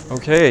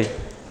Okay,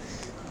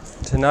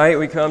 tonight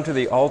we come to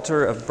the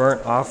altar of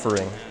burnt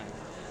offering.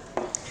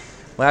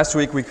 Last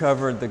week we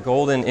covered the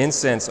golden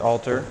incense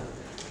altar,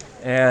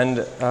 and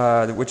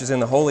which is in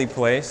the holy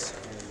place.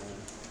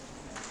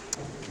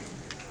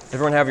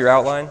 Everyone have your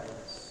outline?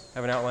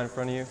 Have an outline in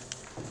front of you?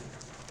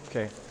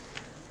 Okay.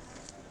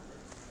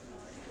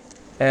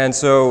 And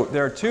so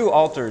there are two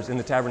altars in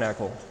the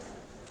tabernacle.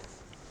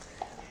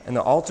 And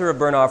the altar of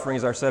burnt offering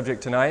is our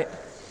subject tonight.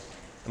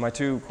 Am I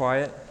too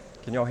quiet?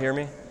 Can y'all hear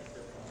me?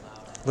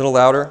 A little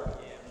louder?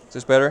 Is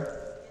this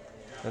better?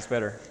 That's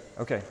better.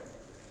 Okay.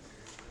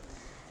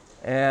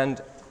 And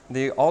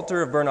the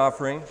altar of burnt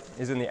offering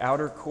is in the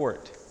outer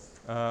court.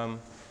 Can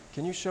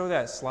you show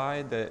that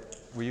slide that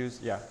we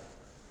used? Yeah.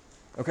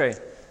 Okay.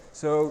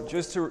 So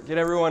just to get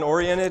everyone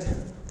oriented,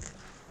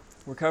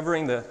 we're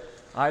covering the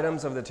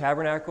items of the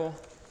tabernacle.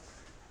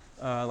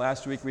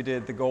 Last week we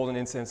did the golden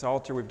incense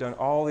altar. We've done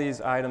all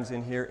these items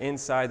in here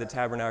inside the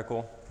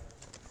tabernacle.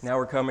 Now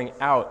we're coming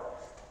out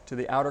to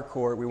the outer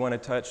court. We want to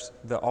touch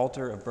the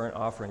altar of burnt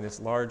offering,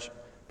 this large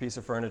piece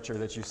of furniture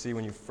that you see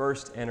when you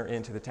first enter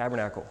into the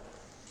tabernacle.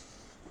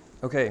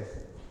 Okay.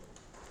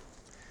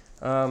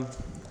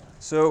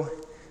 So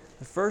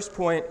the first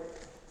point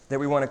that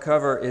we want to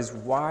cover is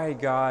why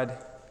God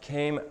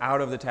came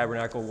out of the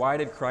tabernacle. Why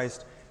did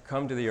Christ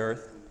come to the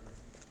earth?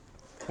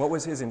 What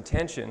was his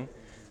intention?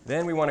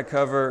 Then we want to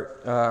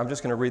cover, I'm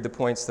just going to read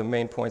the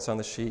main points on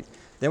the sheet.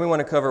 Then we want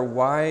to cover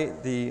why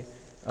the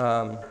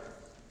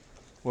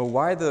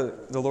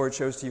Lord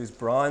chose to use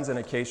bronze and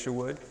acacia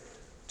wood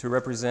to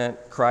represent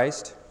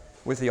Christ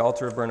with the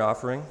altar of burnt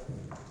offering.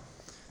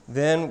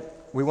 Then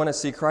we want to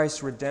see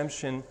Christ's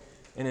redemption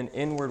in an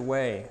inward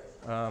way.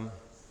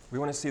 We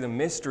want to see the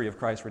mystery of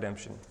Christ's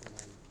redemption,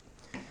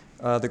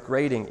 the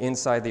grating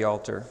inside the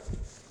altar.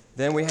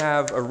 Then we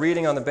have a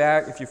reading on the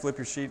back, if you flip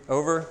your sheet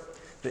over,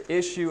 the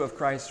issue of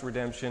Christ's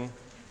redemption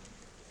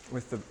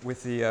with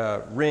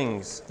the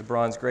rings, the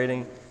bronze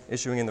grating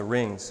issuing in the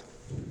rings.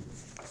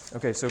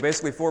 Okay, so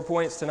basically 4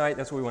 points tonight.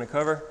 That's what we want to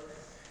cover.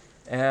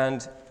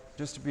 And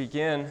just to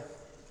begin,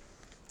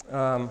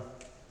 let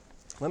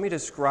me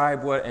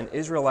describe what an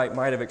Israelite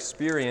might have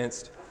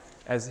experienced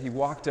as he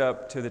walked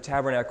up to the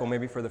tabernacle,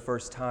 maybe for the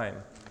first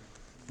time.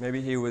 Maybe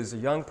he was a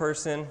young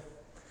person,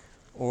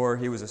 or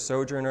he was a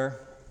sojourner,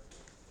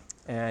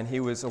 and he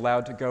was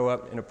allowed to go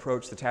up and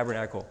approach the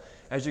tabernacle.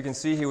 As you can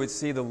see, he would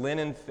see the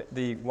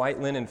white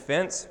linen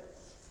fence,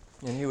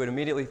 and he would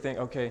immediately think,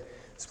 okay,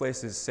 this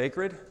place is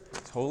sacred,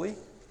 it's holy,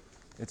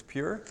 it's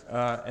pure.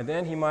 And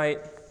then he might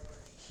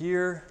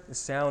hear the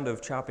sound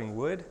of chopping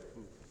wood.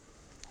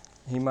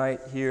 He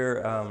might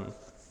hear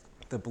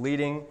the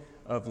bleating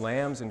of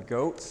lambs and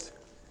goats.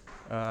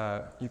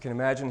 You can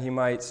imagine he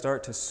might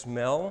start to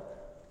smell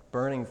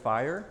burning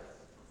fire.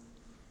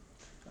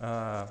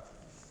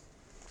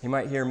 He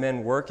might hear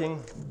men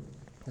working,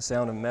 the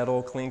sound of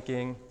metal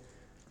clinking.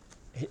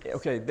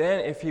 Then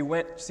if he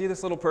see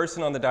this little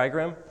person on the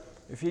diagram?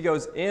 If he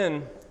goes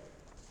in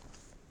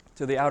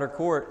to the outer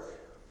court,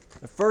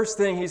 the first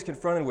thing he's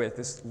confronted with,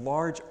 this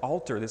large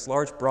altar, this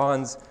large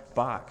bronze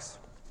box.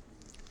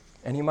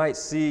 And he might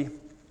see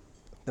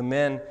the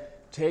men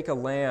take a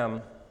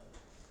lamb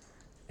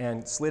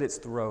and slit its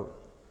throat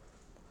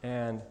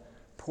and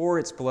pour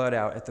its blood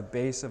out at the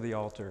base of the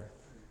altar.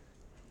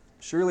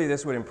 Surely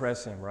this would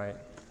impress him, right?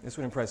 This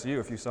would impress you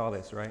if you saw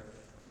this, right?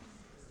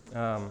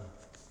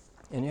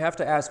 And you have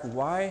to ask,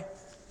 why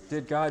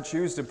did God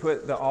choose to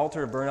put the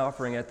altar of burnt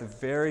offering at the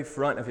very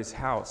front of his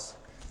house?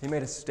 He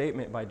made a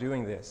statement by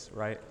doing this,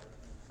 right?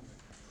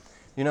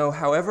 You know,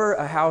 however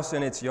a house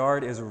in its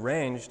yard is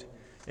arranged,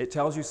 it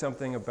tells you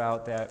something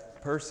about that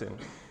person.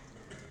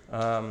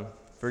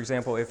 For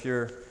example, if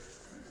you're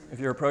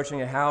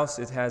approaching a house,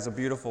 it has a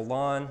beautiful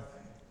lawn.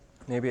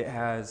 Maybe it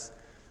has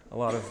a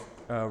lot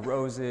of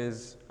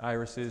roses,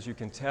 irises. You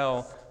can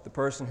tell the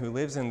person who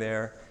lives in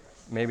there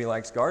maybe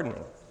likes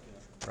gardening,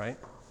 right?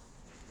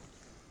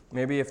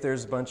 Maybe if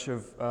there's a bunch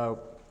of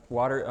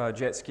water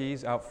jet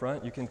skis out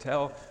front, you can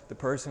tell the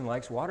person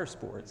likes water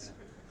sports.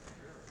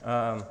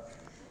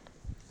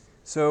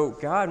 So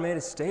God made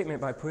a statement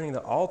by putting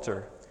the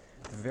altar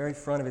at the very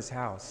front of his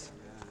house.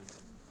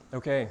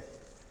 Okay,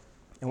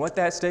 and what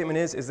that statement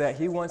is that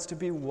he wants to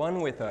be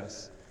one with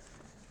us.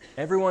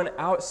 Everyone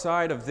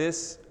outside of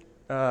this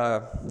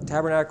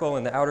tabernacle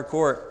in the outer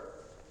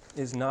court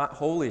is not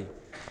holy.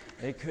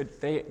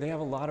 They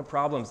have a lot of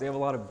problems. They have a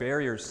lot of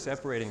barriers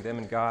separating them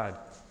and God.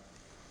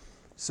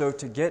 So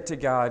to get to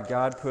God,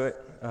 God put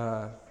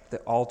the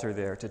altar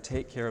there to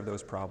take care of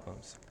those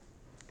problems.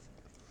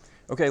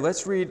 Okay,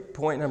 let's read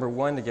point number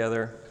 1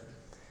 together.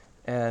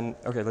 And,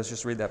 okay, let's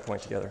just read that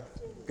point together.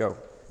 Go.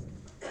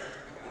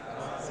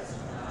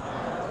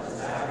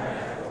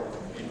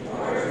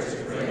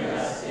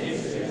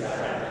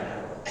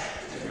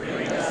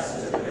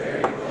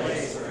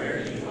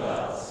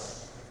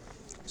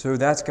 So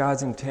that's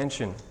God's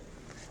intention.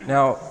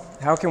 Now,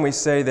 how can we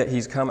say that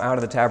he's come out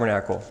of the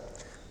tabernacle?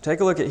 Take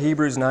a look at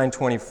Hebrews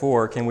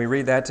 9:24. Can we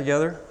read that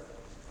together?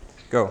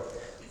 Go.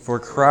 For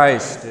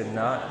Christ did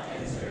not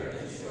enter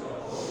into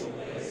a holy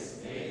place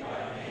made by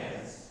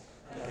hands,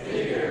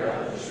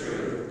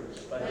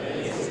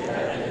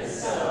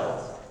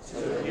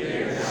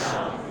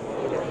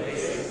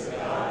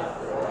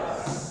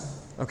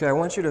 Okay, I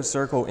want you to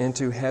circle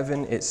into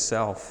heaven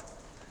itself.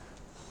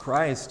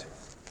 Christ,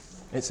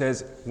 it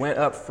says, went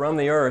up from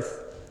the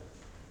earth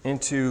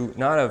into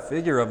not a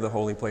figure of the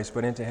holy place,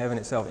 but into heaven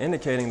itself,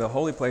 indicating the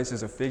holy place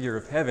is a figure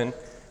of heaven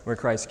where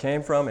Christ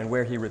came from and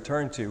where he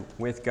returned to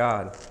with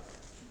God,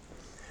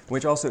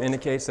 which also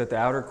indicates that the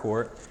outer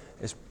court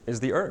is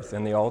the earth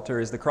and the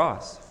altar is the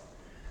cross.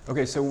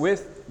 Okay, so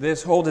with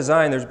this whole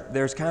design,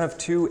 there's kind of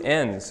two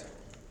ends,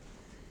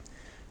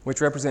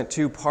 which represent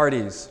two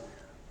parties.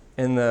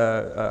 In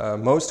the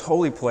most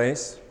holy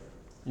place,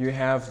 you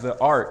have the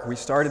ark. We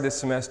started this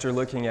semester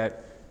looking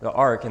at the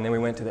ark, and then we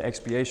went to the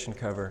expiation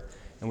cover,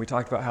 and we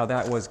talked about how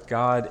that was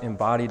God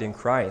embodied in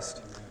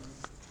Christ.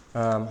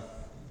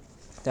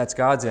 That's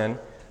God's end.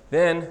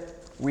 Then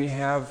we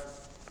have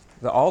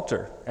the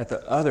altar at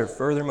the other,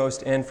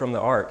 furthermost end from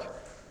the ark,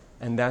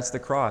 and that's the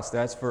cross.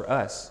 That's for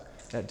us.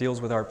 That deals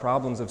with our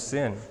problems of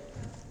sin.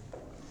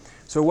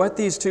 So what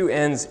these two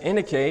ends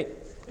indicate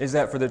is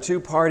that for the two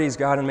parties,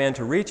 God and man,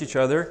 to reach each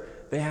other,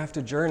 they have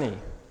to journey.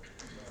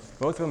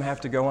 Both of them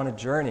have to go on a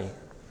journey,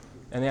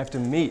 and they have to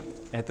meet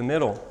at the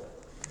middle.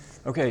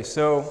 Okay,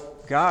 so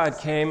God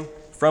came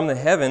from the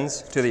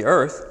heavens to the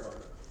earth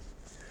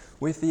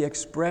with the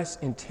express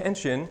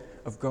intention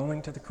of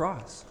going to the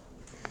cross.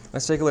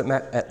 Let's take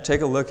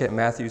a look at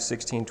Matthew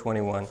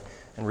 16:21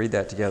 and read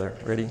that together.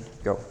 Ready?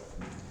 Go.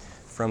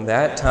 From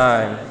that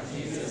time,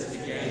 Jesus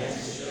began to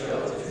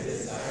show to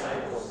his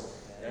disciples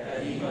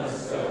that he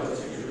must go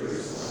to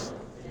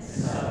Jerusalem and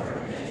suffer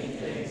many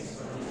things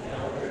from the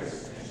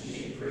elders and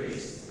chief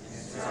priests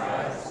and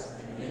scribes,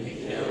 and be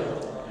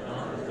killed, and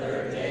on the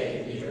third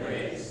day be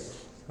raised.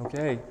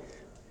 Okay.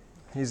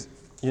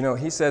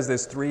 He says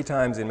this 3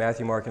 times in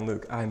Matthew, Mark, and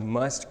Luke. I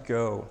must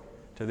go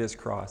to this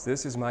cross.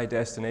 This is my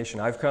destination.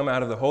 I've come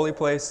out of the holy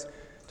place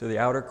to the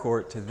outer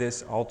court to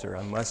this altar.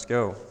 I must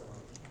go.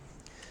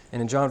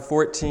 And in John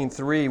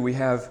 14:3, we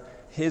have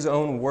his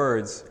own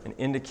words, an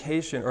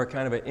indication or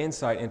kind of an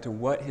insight into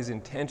what his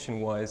intention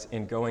was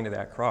in going to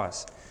that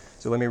cross.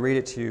 So let me read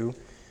it to you,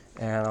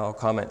 and I'll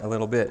comment a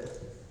little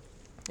bit.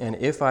 And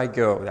if I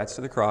go, that's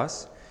to the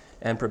cross,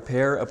 and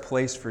prepare a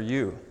place for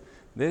you.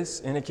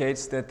 This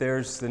indicates that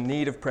there's the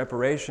need of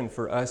preparation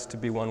for us to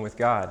be one with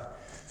God.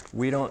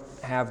 We don't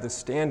have the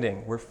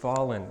standing. We're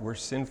fallen. We're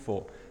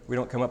sinful. We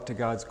don't come up to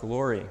God's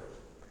glory.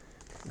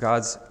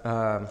 God's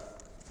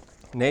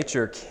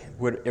nature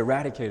would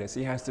eradicate us.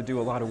 He has to do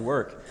a lot of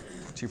work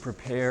to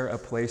prepare a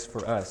place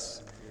for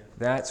us.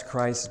 That's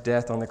Christ's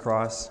death on the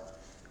cross,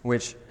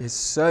 which is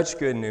such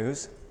good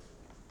news.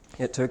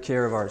 It took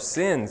care of our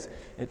sins.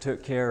 It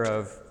took care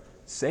of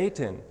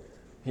Satan.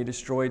 He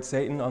destroyed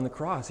Satan on the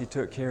cross. He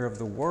took care of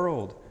the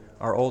world,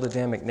 our old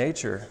Adamic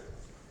nature.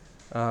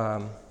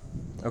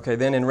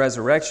 Then in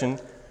resurrection,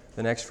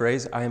 the next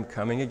phrase, I am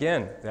coming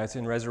again. That's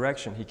in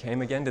resurrection. He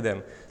came again to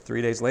them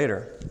 3 days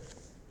later.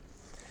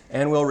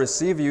 And will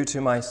receive you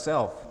to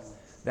myself.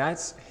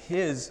 That's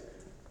his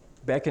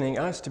beckoning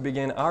us to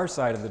begin our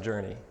side of the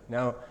journey.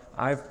 Now,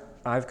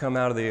 I've come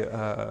out of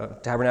the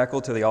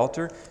tabernacle to the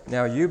altar.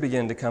 Now you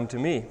begin to come to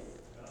me.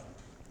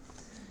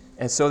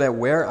 And so that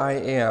where I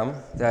am,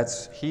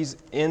 he's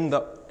in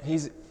the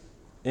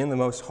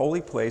most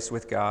holy place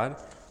with God,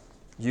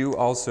 you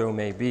also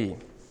may be.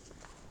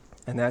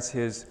 And that's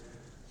his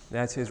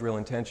real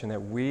intention,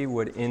 that we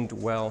would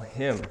indwell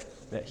him,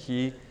 that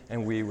he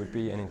and we would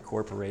be an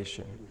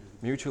incorporation,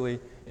 mutually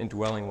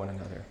indwelling one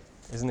another.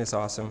 Isn't this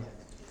awesome?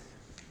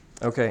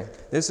 Okay,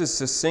 this is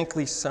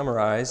succinctly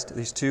summarized,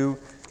 these two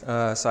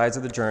sides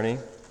of the journey,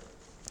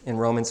 in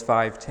Romans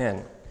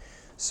 5:10.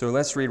 So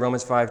let's read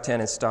Romans 5:10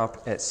 and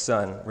stop at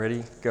son.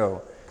 Ready?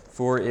 Go.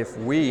 For if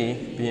we,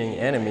 being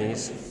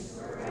enemies,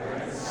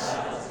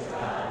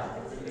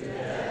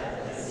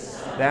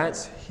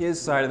 that's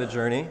his side of the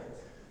journey.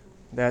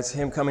 That's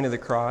him coming to the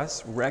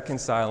cross,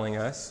 reconciling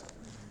us.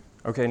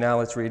 Okay, now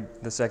let's read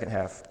the second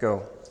half.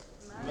 Go.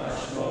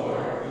 Much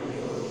more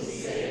we will be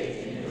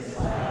saved in his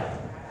life,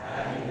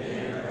 having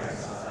been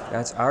reconciled.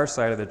 That's our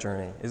side of the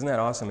journey. Isn't that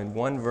awesome? In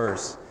one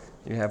verse,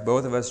 you have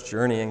both of us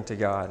journeying to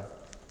God.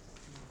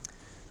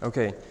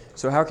 Okay,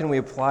 so how can we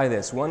apply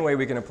this? One way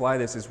we can apply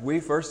this is we,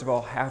 first of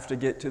all, have to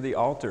get to the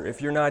altar.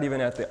 If you're not even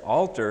at the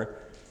altar,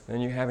 then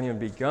you haven't even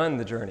begun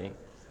the journey.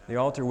 The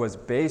altar was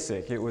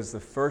basic. It was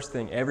the first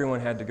thing everyone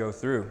had to go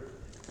through.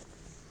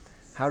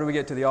 How do we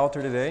get to the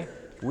altar today?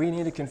 We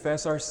need to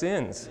confess our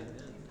sins.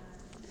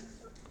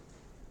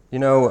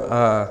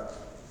 Our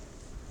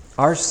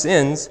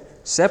sins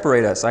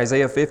separate us.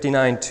 Isaiah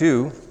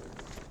 59:2,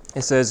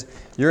 it says,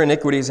 your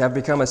iniquities have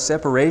become a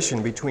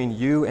separation between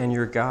you and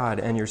your God,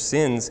 and your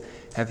sins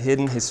have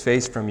hidden his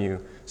face from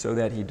you, so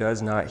that he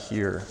does not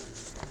hear.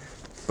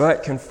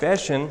 But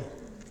confession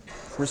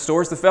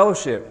restores the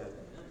fellowship.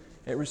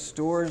 It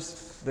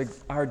restores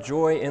our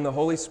joy in the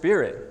Holy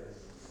Spirit.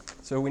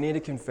 So we need to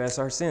confess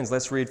our sins.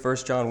 Let's read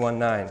 1 John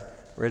 1:9.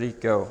 Ready?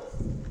 Go.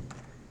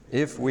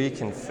 If we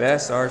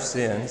confess our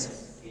sins,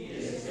 he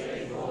is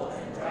faithful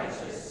and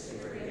righteous to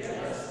forgive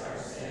us our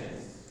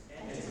sins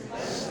and to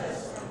cleanse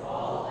us from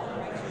all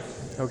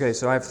unrighteousness. Okay,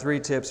 so I have 3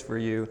 tips for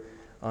you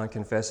on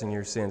confessing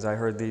your sins. I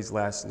heard these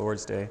last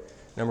Lord's Day.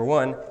 Number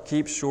one,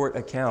 keep short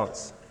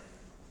accounts.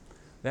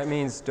 That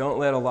means don't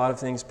let a lot of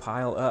things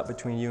pile up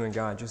between you and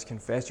God. Just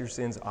confess your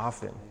sins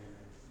often.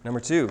 Number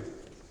two,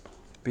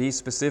 be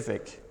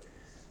specific.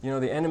 You know,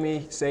 the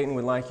enemy, Satan,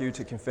 would like you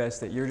to confess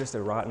that you're just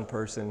a rotten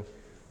person,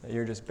 that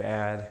you're just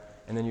bad,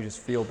 and then you just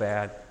feel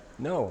bad.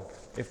 No.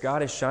 If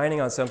God is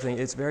shining on something,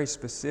 it's very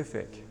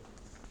specific.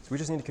 So we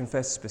just need to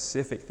confess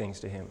specific things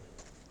to Him.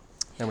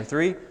 Number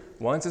three,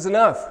 once is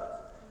enough.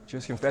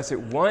 Just confess it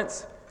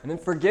once and then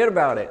forget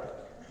about it.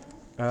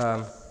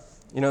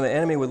 You know, the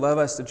enemy would love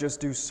us to just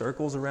do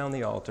circles around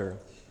the altar.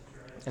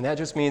 And that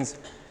just means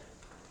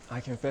I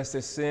confess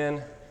this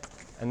sin,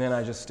 and then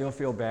I just still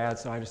feel bad,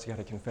 so I just got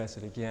to confess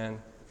it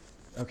again.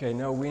 Okay,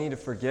 no, we need to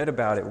forget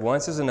about it.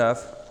 Once is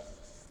enough.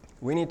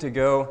 We need to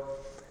go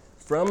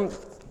from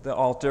the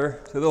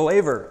altar to the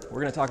laver.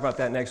 We're going to talk about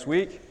that next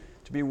week.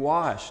 To be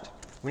washed.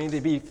 We need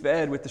to be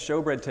fed with the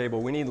showbread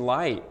table. We need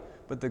light.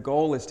 But the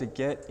goal is to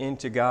get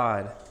into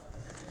God.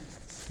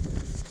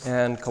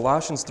 And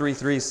Colossians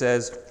 3:3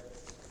 says,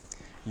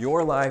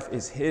 your life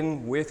is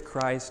hidden with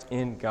Christ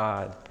in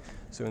God.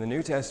 So in the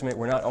New Testament,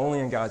 we're not only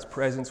in God's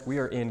presence, we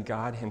are in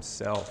God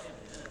Himself.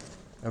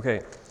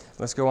 Okay,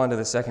 let's go on to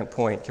the second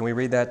point. Can we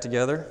read that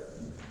together?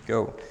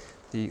 Go.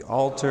 The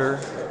altar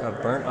of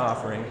burnt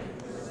offering.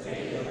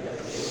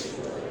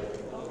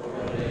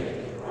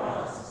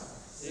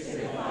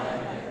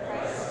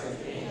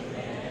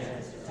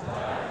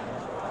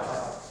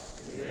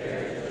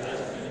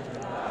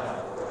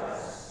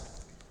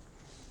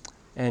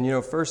 And you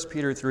know, 1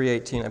 Peter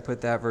 3:18, I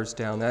put that verse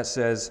down. That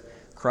says,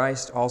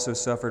 Christ also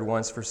suffered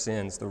once for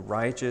sins, the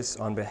righteous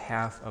on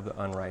behalf of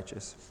the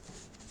unrighteous.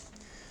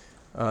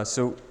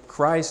 So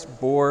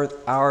Christ bore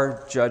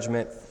our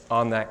judgment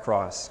on that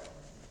cross.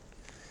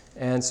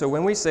 And so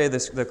when we say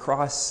this, the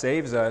cross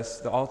saves us,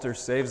 the altar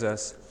saves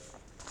us,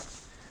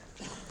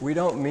 we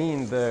don't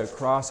mean the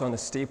cross on the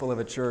steeple of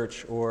a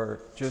church or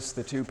just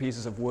the two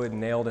pieces of wood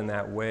nailed in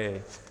that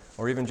way,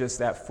 or even just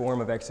that form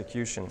of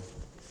execution.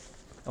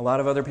 A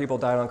lot of other people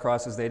died on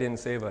crosses, they didn't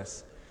save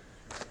us.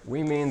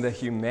 We mean the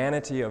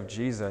humanity of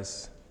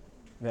Jesus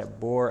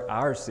that bore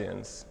our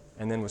sins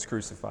and then was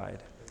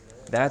crucified.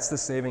 That's the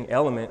saving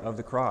element of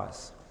the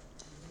cross.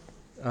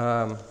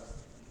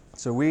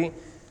 So we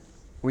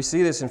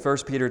see this in 1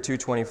 Peter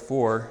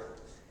 2:24.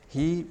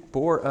 He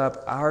bore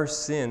up our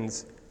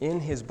sins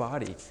in His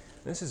body.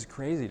 This is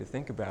crazy to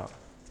think about.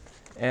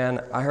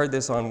 And I heard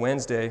this on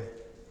Wednesday.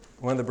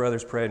 One of the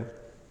brothers prayed,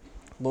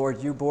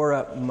 Lord, you bore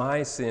up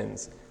my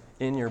sins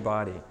in your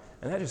body.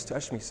 And that just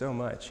touched me so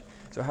much.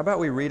 So how about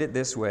we read it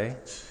this way?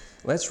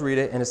 Let's read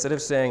it, and instead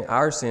of saying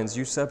our sins,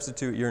 you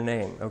substitute your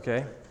name,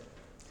 okay?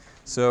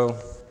 So,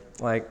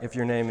 like, if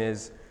your name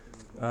is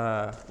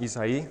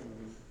Isai,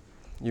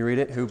 you read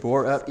it, who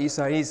bore up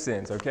Isai's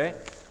sins, okay?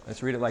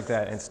 Let's read it like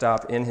that and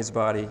stop in his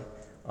body,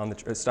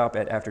 stop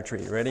at after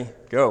tree. Ready?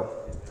 Go.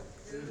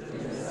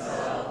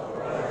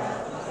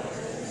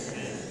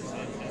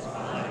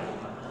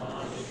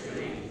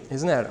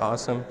 Isn't that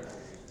awesome?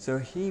 So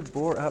He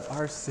bore up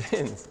our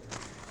sins.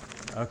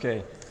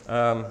 Okay.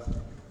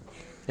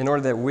 In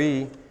order that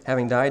we,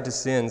 having died to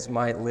sins,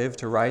 might live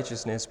to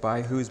righteousness,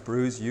 by whose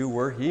bruise you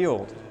were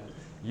healed.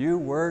 You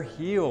were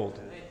healed.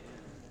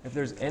 If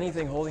there's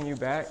anything holding you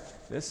back,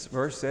 this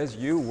verse says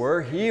you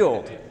were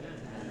healed.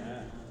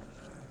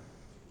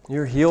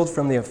 You're healed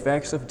from the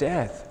effects of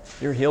death.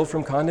 You're healed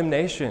from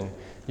condemnation.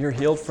 You're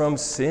healed from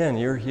sin.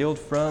 You're healed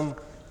from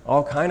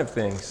all kind of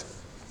things.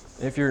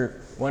 If you're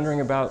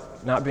wondering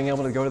about not being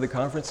able to go to the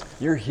conference,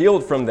 you're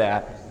healed from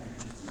that.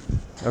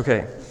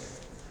 Okay.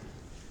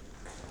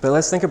 But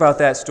let's think about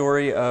that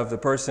story of the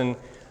person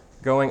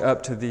going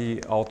up to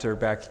the altar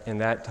back in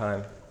that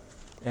time.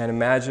 And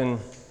imagine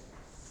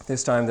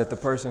this time that the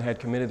person had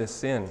committed a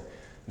sin.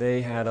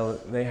 They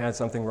had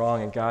something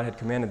wrong, and God had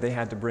commanded they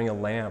had to bring a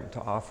lamb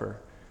to offer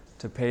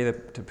to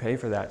pay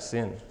for that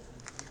sin.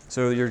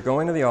 So you're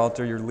going to the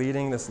altar, you're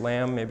leading this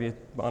lamb maybe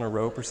on a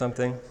rope or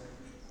something,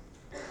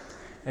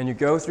 and you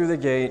go through the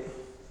gate.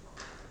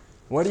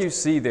 What do you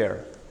see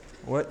there?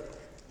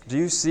 Do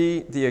you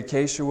see the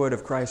acacia wood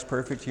of Christ's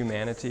perfect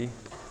humanity?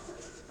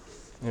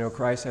 You know,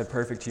 Christ had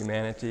perfect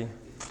humanity.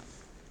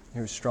 He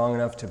was strong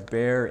enough to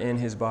bear in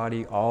His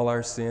body all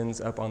our sins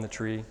up on the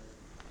tree.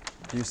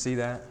 Do you see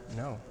that?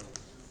 No.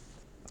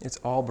 It's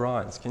all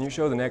bronze. Can you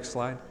show the next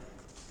slide?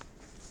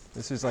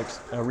 This is like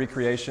a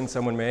recreation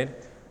someone made.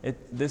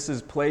 This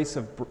is plates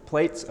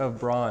of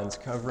bronze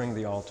covering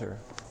the altar.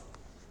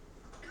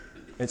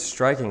 It's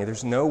striking.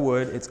 There's no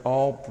wood. It's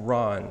all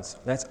bronze.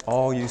 That's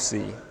all you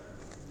see.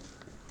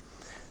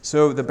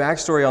 So the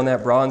backstory on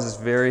that bronze is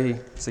very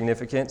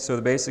significant.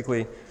 So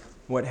basically,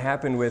 what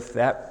happened with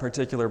that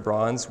particular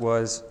bronze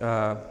was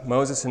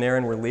Moses and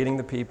Aaron were leading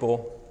the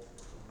people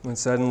when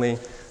suddenly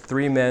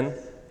 3 men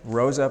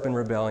rose up in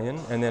rebellion,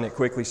 and then it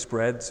quickly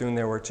spread. Soon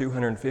there were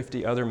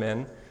 250 other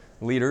men,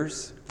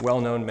 leaders,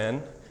 well-known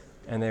men,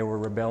 and they were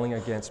rebelling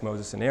against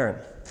Moses and Aaron.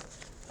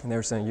 And they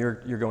were saying, you're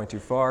going too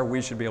far.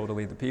 We should be able to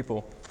lead the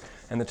people.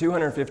 And the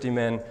 250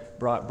 men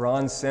brought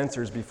bronze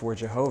censers before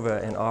Jehovah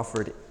and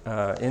offered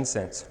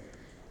incense.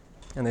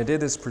 And they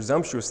did this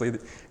presumptuously.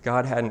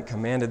 God hadn't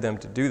commanded them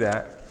to do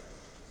that.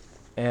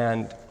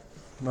 And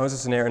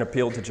Moses and Aaron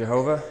appealed to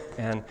Jehovah,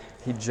 and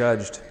he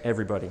judged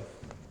everybody.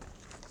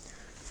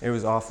 It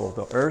was awful.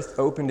 The earth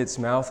opened its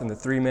mouth, and the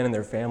 3 men and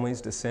their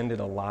families descended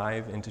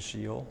alive into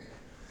Sheol.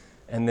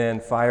 And then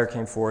fire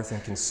came forth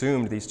and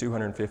consumed these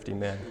 250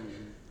 men.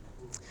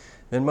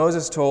 Then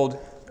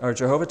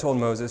Jehovah told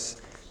Moses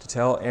to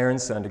tell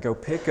Aaron's son to go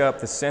pick up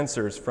the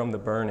censers from the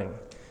burning.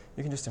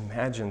 You can just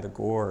imagine the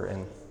gore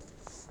and,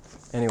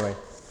 anyway,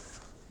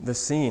 the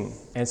scene.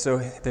 And so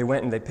they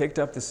went and they picked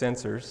up the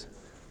censers,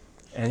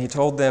 and he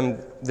told them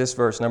this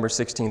verse, number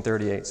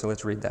 16:38. So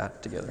let's read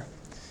that together.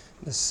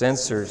 The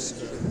censers.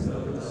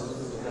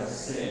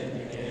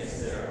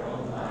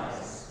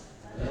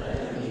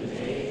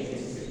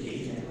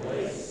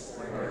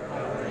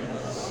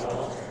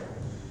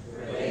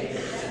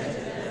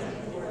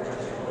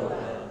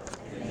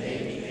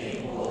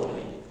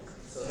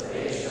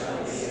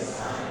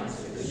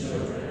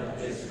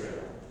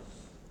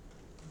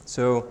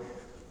 So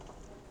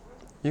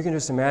you can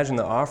just imagine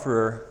the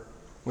offerer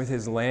with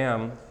his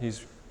lamb.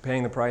 He's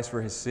paying the price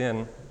for his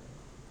sin.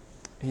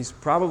 He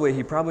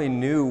probably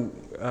knew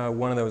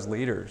one of those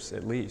leaders,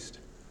 at least.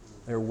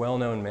 They were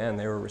well-known men.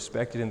 They were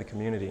respected in the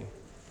community.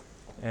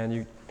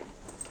 And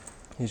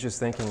he's just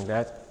thinking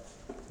that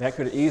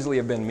could easily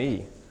have been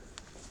me.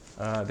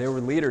 They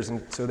were leaders,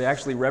 and so they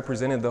actually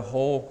represented the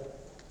whole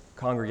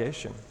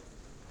congregation,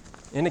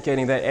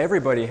 indicating that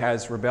everybody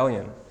has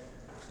rebellion.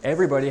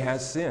 Everybody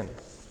has sin.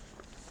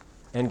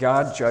 And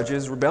God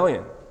judges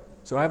rebellion.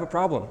 So I have a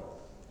problem.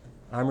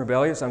 I'm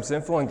rebellious, I'm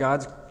sinful, and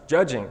God's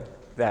judging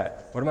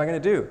that. What am I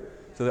going to do?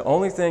 So the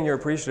only thing you're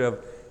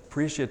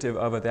appreciative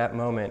of at that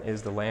moment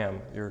is the lamb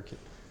you're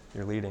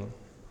leading,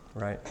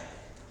 right?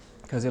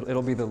 Because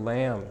it'll be the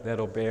lamb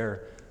that'll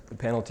bear the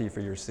penalty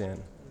for your sin,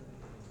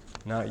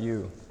 not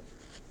you.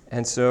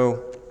 And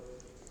so,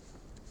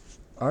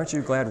 aren't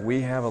you glad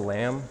we have a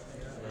lamb?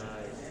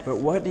 But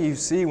what do you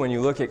see when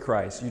you look at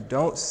Christ? You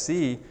don't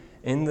see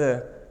in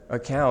the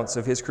accounts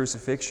of his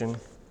crucifixion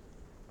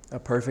a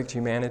perfect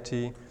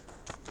humanity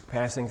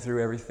passing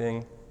through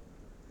everything,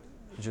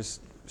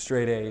 just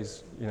straight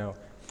A's.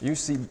 You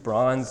see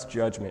bronze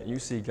judgment. You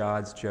see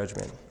God's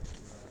judgment.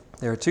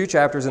 There are 2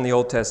 chapters in the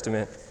Old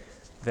Testament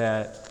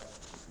that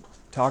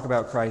talk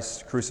about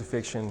Christ's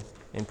crucifixion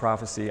in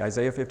prophecy,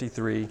 Isaiah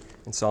 53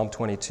 and Psalm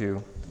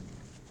 22.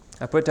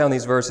 I put down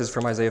these verses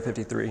from Isaiah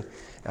 53.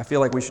 I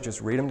feel like we should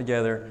just read them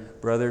together,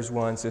 brothers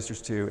 1,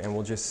 sisters 2, and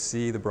we'll just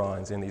see the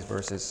bronze in these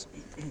verses.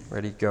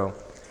 Ready, go.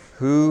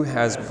 Who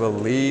has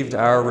believed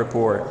our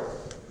report?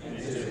 And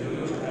to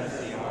whom has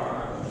the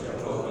arm of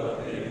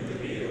Jehovah been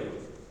revealed?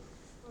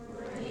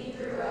 For he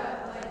grew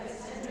up like a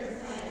tender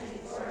plant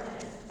before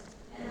him,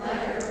 and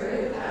like a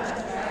root out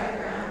of dry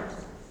ground.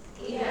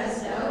 He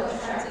has no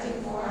attractive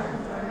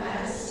form nor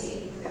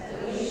majesty that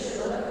we should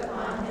look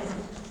upon him,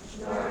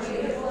 nor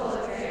beautiful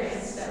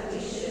appearance that we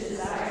should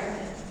desire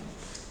him.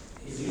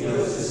 He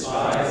was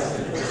despised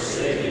and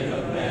forsaken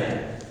of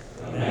men,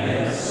 a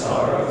man of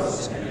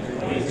sorrows and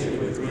acquainted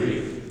with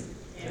grief,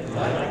 and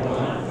like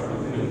one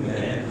from whom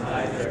men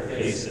hide their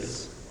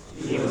faces.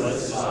 He was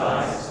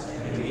despised,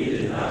 and we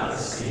did not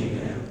esteem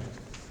him.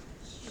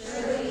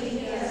 Surely he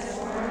has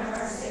borne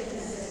our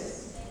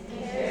sicknesses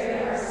and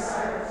carried our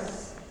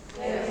sorrows,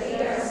 yet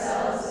we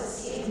ourselves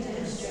esteemed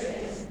him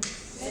stricken,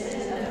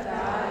 smitten of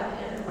God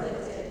and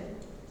afflicted.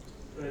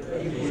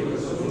 But he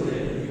was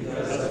wounded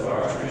because of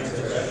our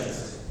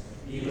transgressions.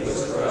 He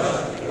was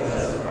crushed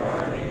because of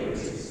our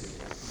iniquities.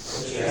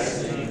 The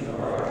chastening of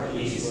our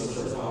peace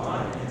was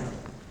upon him,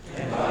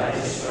 and by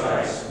his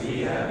stripes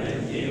we have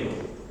been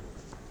healed.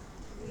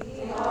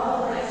 We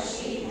all like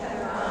sheep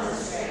have gone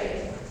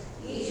astray.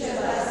 Each of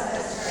us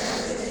has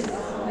turned to his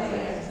own way,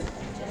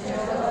 and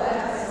Jehovah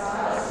has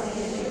caused the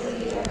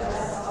iniquity of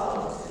us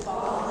all to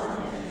fall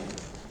on him.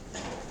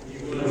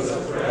 He was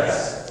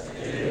oppressed,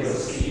 and it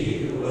was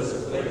he who was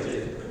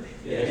afflicted,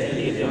 yet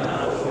he did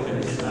not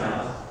open his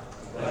mouth.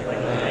 Like a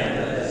lamb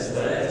that is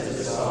led to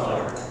the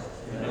slaughter,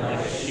 and like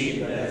a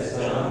sheep that is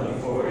dumb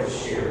before its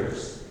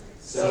shearers,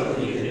 so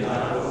he did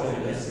not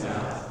open his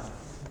mouth.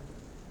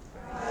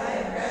 By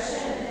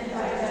oppression and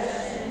by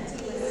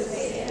judgment he was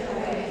taken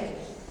away.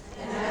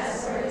 And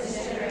as for his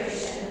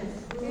generation,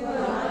 who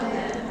among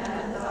them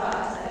had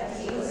thought that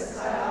he was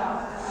cut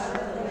off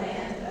out of the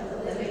land of the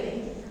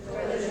living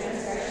for the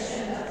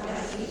transgression of my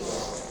people,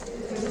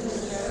 to whom the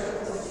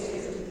stroke was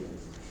due?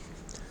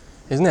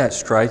 Isn't that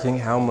striking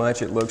how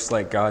much it looks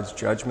like God's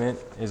judgment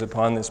is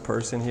upon this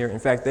person here? In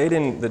fact,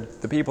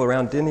 the people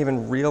around didn't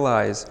even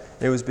realize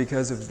it was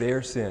because of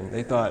their sin.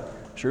 They thought,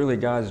 surely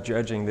God's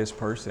judging this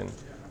person.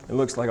 It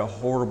looks like a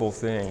horrible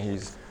thing.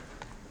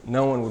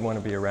 No one would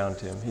want to be around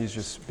him. He's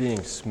just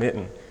being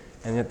smitten.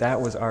 And yet that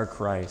was our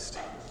Christ.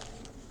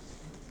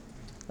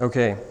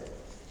 Okay.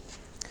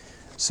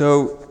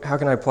 So how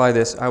can I apply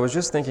this? I was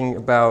just thinking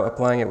about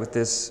applying it with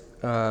this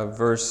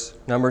verse,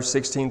 number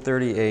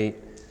 1638.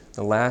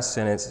 the last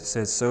sentence, it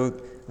says, so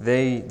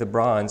they, the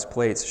bronze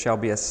plates, shall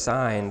be a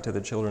sign to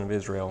the children of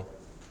Israel.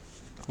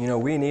 You know,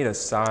 we need a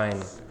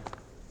sign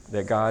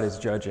that God is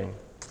judging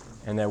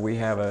and that we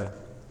have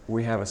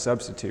a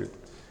substitute.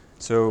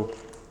 So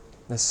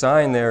the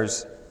sign there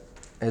is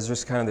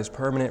just kind of this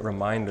permanent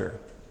reminder.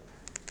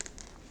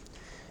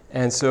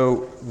 And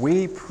so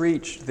we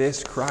preach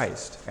this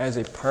Christ as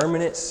a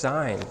permanent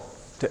sign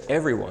to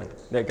everyone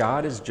that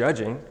God is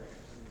judging,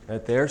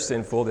 that they're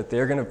sinful, that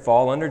they're going to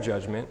fall under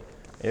judgment.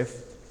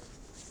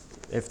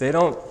 If they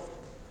don't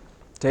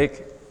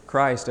take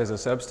Christ as a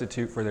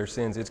substitute for their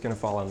sins, it's going to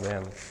fall on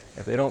them.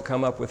 If they don't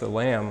come up with a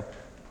lamb,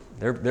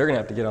 they're going to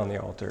have to get on the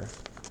altar.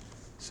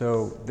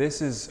 So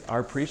this is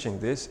our preaching.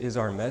 This is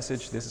our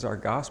message. This is our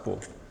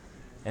gospel.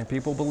 And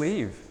people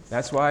believe.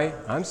 That's why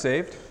I'm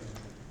saved.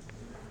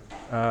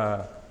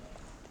 I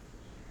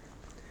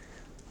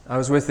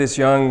was with this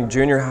young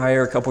junior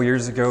hire a couple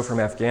years ago from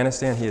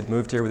Afghanistan. He had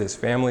moved here with his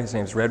family. His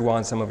name's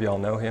Redwan. Some of y'all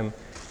know him.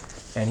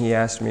 And he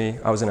asked me,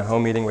 I was in a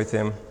home meeting with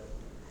him,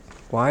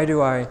 why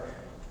do I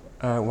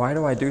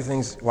do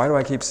things, why do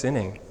I keep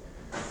sinning?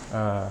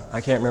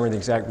 I can't remember the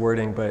exact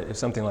wording, but it's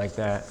something like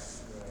that.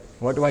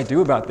 What do I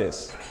do about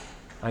this?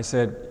 I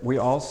said, we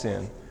all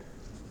sin.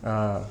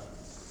 I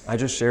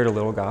just shared a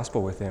little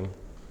gospel with him.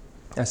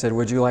 I said,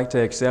 would you like to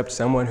accept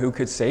someone who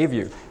could save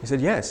you? He said,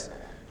 yes.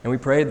 And we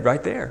prayed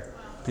right there.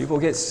 People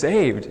get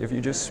saved if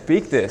you just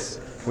speak this.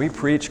 We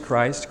preach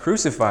Christ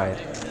crucified.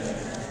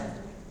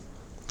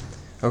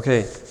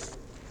 Okay,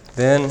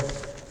 then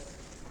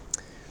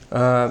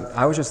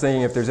I was just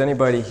thinking if there's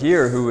anybody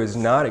here who has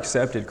not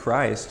accepted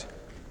Christ,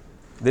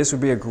 this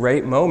would be a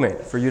great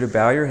moment for you to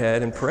bow your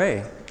head and pray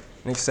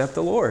and accept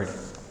the Lord.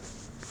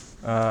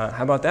 How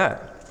about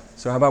that?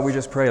 So how about we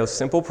just pray a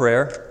simple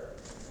prayer?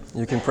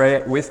 You can pray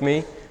it with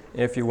me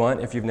if you want,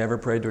 if you've never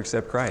prayed to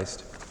accept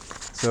Christ.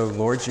 So,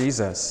 Lord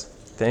Jesus,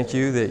 thank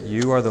you that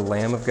you are the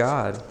Lamb of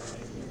God.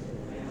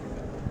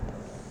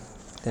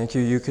 Thank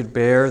you could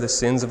bear the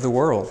sins of the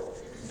world.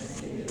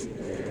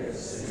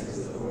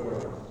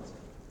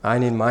 I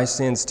need my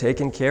sins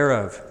taken care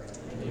of.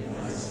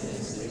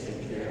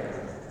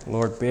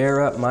 Lord,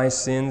 bear up my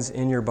sins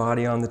in your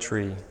body on the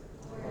tree.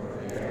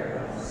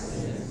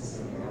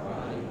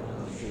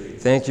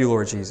 Thank you,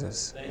 Lord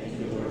Jesus.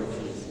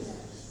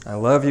 I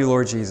love you,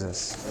 Lord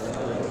Jesus.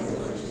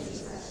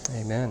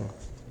 Amen.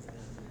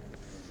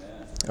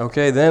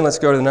 Okay, then let's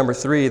go to number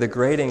 3. The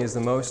grading is the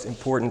most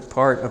important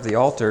part of the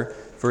altar,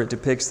 for it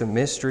depicts the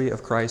mystery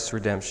of Christ's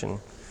redemption.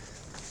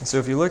 And so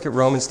if you look at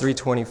Romans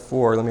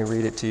 3:24, let me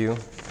read it to you.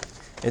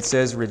 It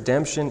says,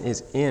 redemption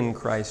is in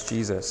Christ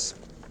Jesus.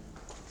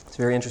 It's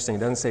very interesting. It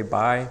doesn't say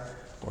by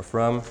or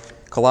from.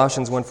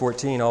 Colossians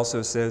 1:14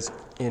 also says,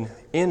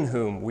 in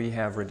whom we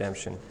have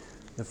redemption,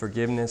 the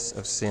forgiveness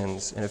of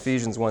sins. And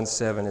Ephesians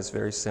 1:7 is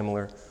very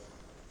similar.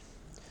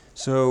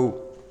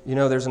 So, you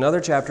know, there's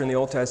another chapter in the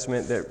Old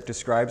Testament that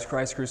describes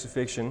Christ's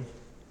crucifixion,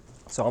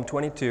 Psalm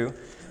 22.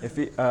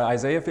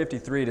 Isaiah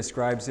 53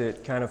 describes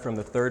it kind of from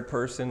the third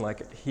person,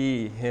 like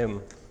he,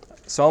 him.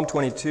 Psalm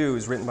 22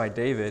 is written by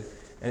David,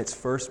 and it's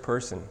first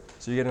person.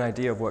 So you get an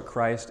idea of what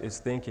Christ is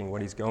thinking,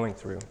 what he's going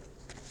through.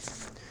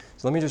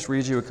 So let me just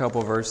read you a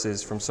couple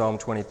verses from Psalm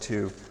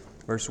 22.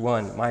 Verse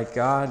 1, my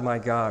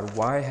God,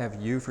 why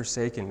have you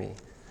forsaken me?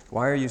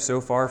 Why are you so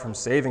far from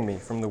saving me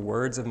from the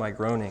words of my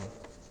groaning?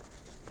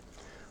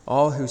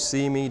 All who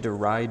see me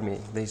deride me.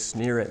 They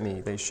sneer at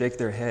me. They shake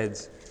their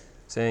heads,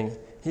 saying,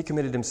 he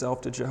committed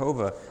himself to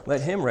Jehovah.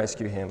 Let him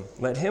rescue him.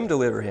 Let him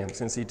deliver him,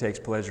 since he takes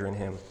pleasure in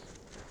him.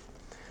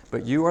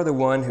 But you are the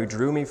one who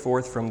drew me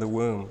forth from the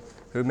womb,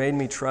 who made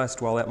me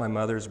trust while at my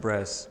mother's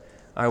breast.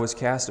 I was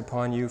cast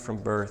upon you from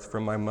birth.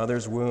 From my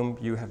mother's womb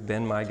you have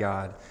been my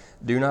God.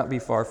 Do not be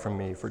far from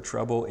me, for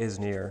trouble is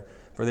near,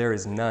 for there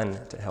is none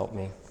to help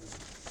me.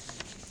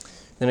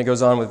 Then it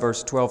goes on with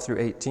verse 12 through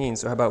 18.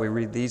 So how about we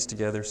read these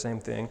together? Same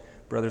thing.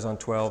 Brothers on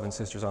 12 and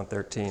sisters on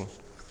 13.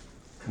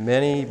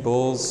 Many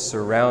bulls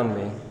surround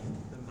me.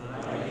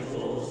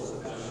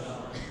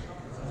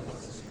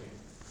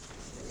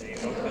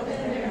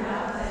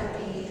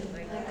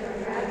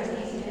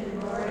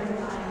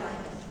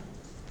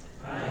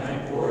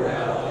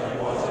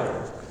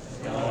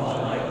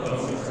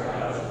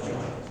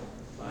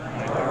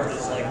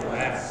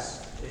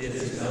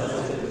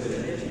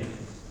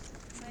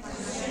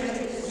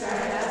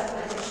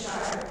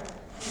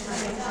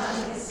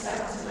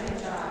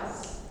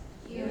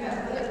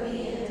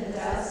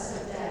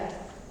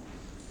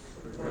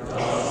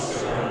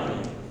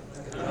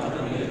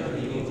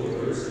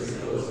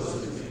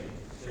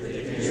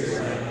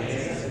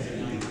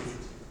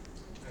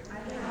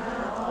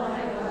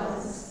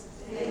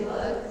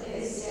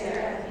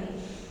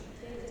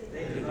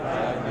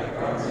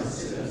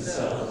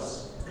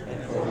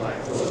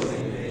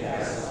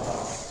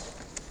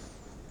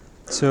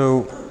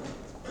 So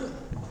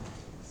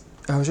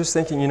I was just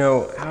thinking,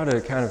 how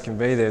to kind of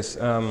convey this.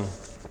 A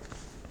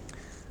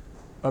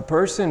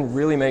person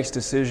really makes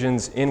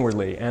decisions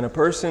inwardly, and a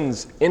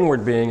person's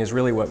inward being is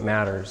really what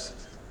matters.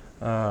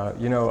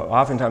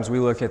 Oftentimes we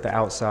look at the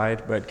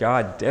outside, but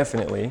God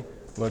definitely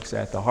looks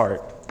at the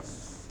heart.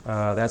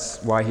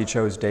 That's why he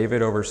chose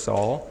David over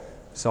Saul.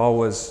 Saul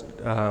was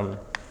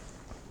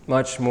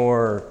much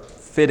more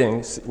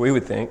fitting, we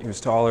would think. He was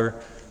taller,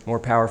 more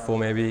powerful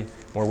maybe,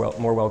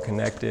 more well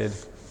connected.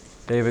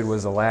 David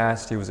was the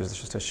last. He was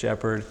just a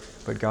shepherd.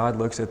 But God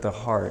looks at the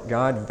heart.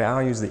 God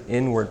values the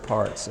inward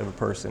parts of a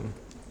person.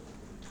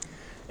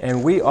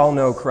 And we all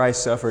know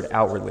Christ suffered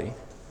outwardly.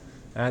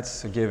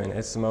 That's a given.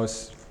 It's the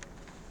most,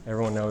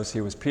 everyone knows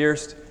he was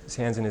pierced, his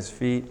hands and his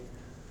feet.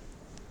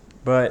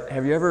 But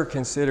have you ever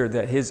considered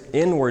that his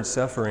inward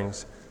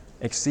sufferings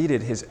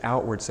exceeded his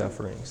outward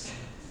sufferings?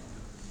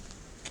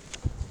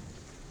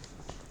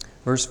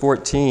 Verse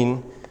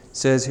 14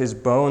 says his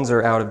bones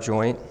are out of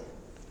joint,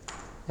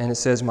 and it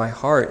says my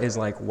heart is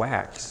like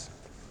wax.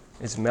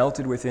 It's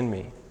melted within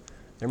me.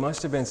 There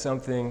must have been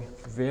something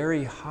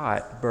very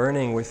hot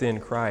burning within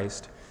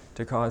Christ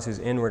to cause his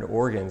inward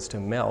organs to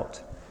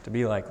melt, to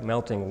be like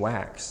melting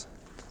wax.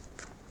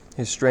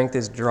 His strength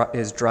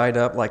is dried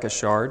up like a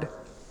shard.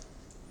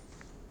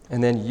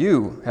 And then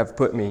you have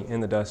put me in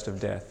the dust of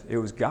death. It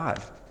was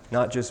God,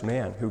 not just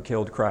man, who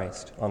killed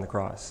Christ on the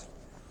cross.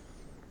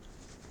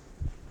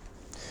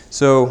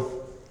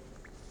 So,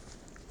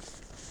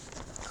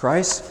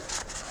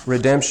 Christ's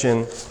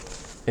redemption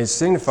is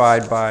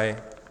signified by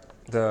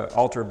the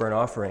altar burnt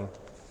offering,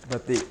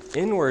 but the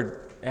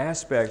inward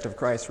aspect of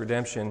Christ's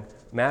redemption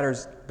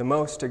matters the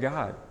most to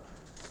God.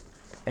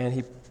 And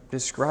he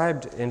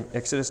described in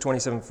Exodus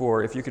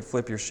 27:4, if you could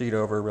flip your sheet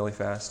over really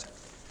fast,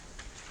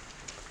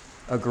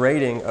 a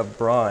grating of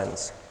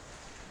bronze.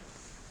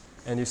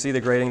 And you see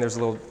the grating, there's a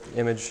little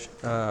image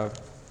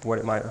what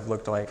it might have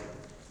looked like.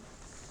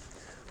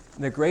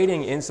 The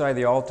grating inside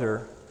the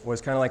altar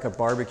was kind of like a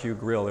barbecue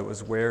grill. It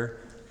was where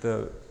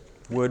the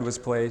wood was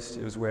placed.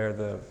 It was where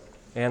the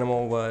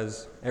animal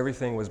was.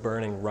 Everything was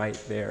burning right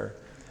there.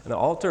 And the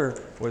altar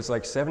was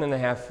like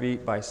 7.5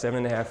 feet by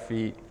 7.5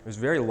 feet. It was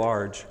very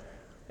large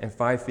and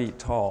 5 feet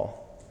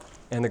tall.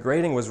 And the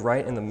grating was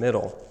right in the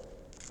middle.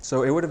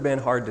 So it would have been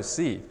hard to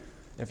see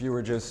if you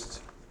were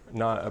just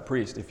not a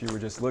priest. If you were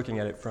just looking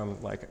at it from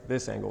like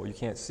this angle, you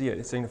can't see it.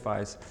 It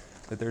signifies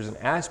that there's an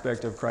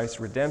aspect of Christ's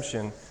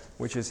redemption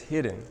which is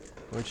hidden,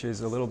 which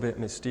is a little bit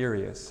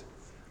mysterious.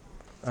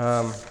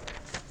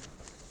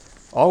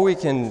 All we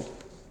can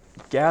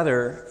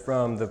gather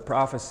from the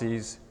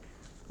prophecies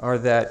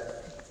is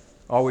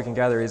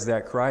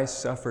that Christ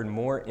suffered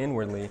more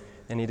inwardly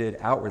than he did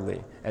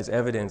outwardly, as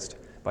evidenced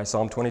by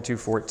Psalm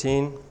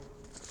 22:14,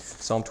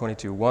 Psalm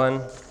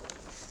 22:1,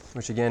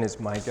 which again is,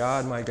 my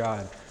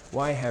God,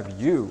 why have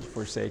you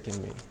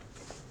forsaken me?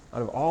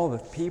 Out of all the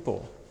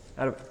people,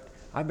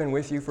 I've been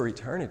with you for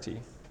eternity.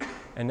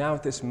 And now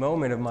at this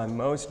moment of my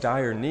most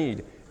dire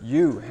need,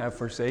 you have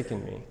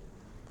forsaken me.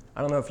 I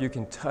don't know if you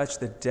can touch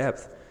the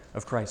depth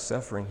of Christ's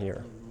suffering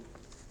here.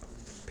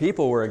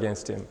 People were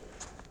against him.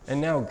 And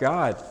now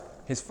God,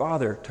 his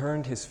Father,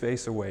 turned his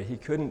face away. He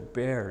couldn't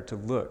bear to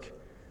look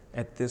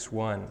at this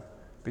one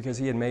because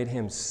he had made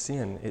him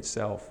sin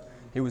itself.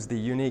 He was the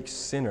unique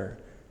sinner.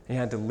 He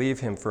had to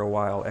leave him for a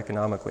while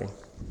economically.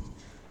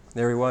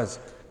 There he was,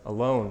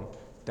 alone,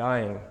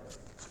 dying,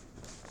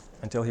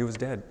 until he was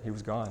dead. He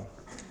was gone.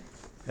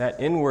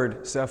 That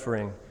inward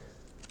suffering,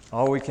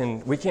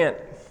 we can't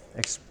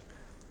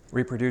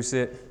reproduce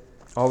it.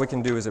 All we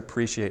can do is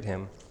appreciate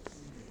him.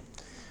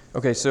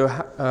 Okay, so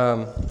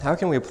how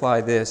can we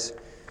apply this?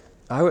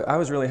 I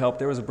was really helped.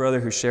 There was a brother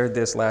who shared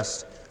this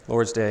last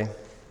Lord's Day.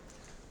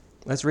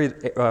 Let's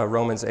read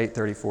Romans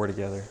 8:34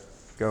 together.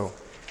 Go.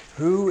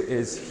 Who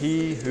is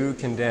he who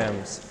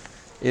condemns?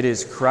 It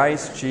is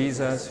Christ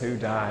Jesus who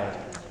died.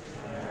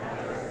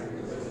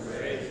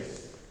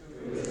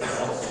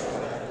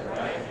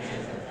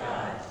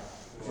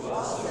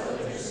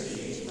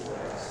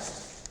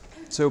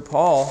 So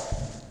Paul,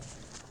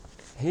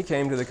 he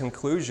came to the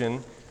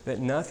conclusion that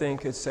nothing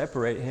could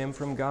separate him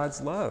from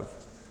God's love.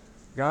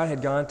 God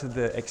had gone to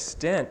the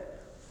extent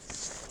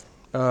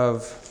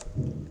of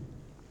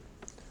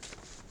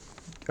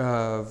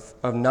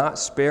not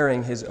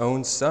sparing his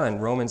own son.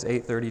 Romans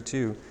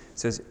 8:32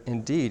 says,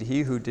 indeed,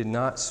 he who did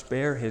not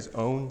spare his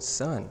own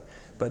son,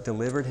 but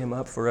delivered him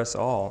up for us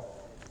all.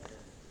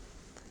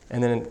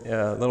 And then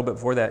a little bit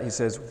before that, he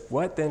says,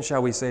 what then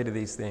shall we say to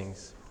these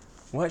things?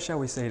 What shall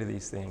we say to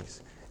these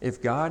things?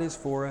 If God is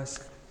for us,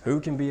 who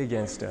can be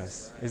against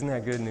us? Isn't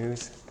that good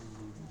news?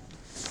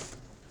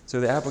 So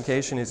the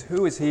application is,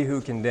 who is he who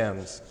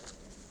condemns?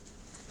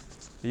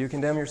 Do you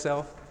condemn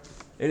yourself?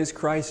 It is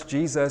Christ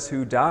Jesus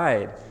who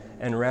died,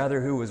 and rather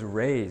who was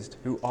raised,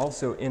 who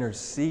also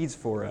intercedes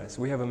for us.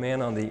 We have a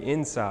man on the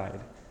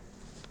inside.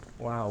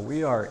 Wow,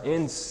 we are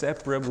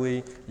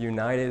inseparably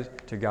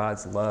united to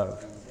God's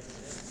love.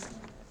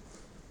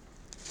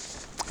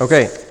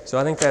 Okay, so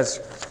I think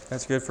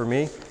that's good for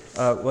me.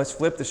 Let's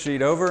flip the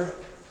sheet over.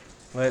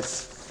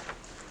 Let's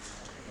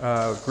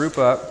group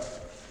up.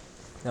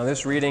 Now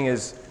this reading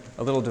is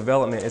a little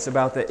development. It's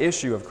about the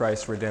issue of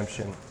Christ's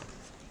redemption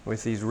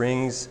with these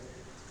rings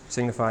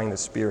signifying the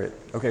Spirit.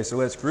 Okay, so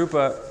let's group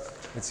up.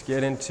 Let's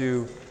get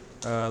into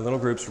little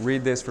groups,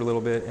 read this for a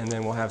little bit, and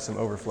then we'll have some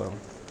overflow.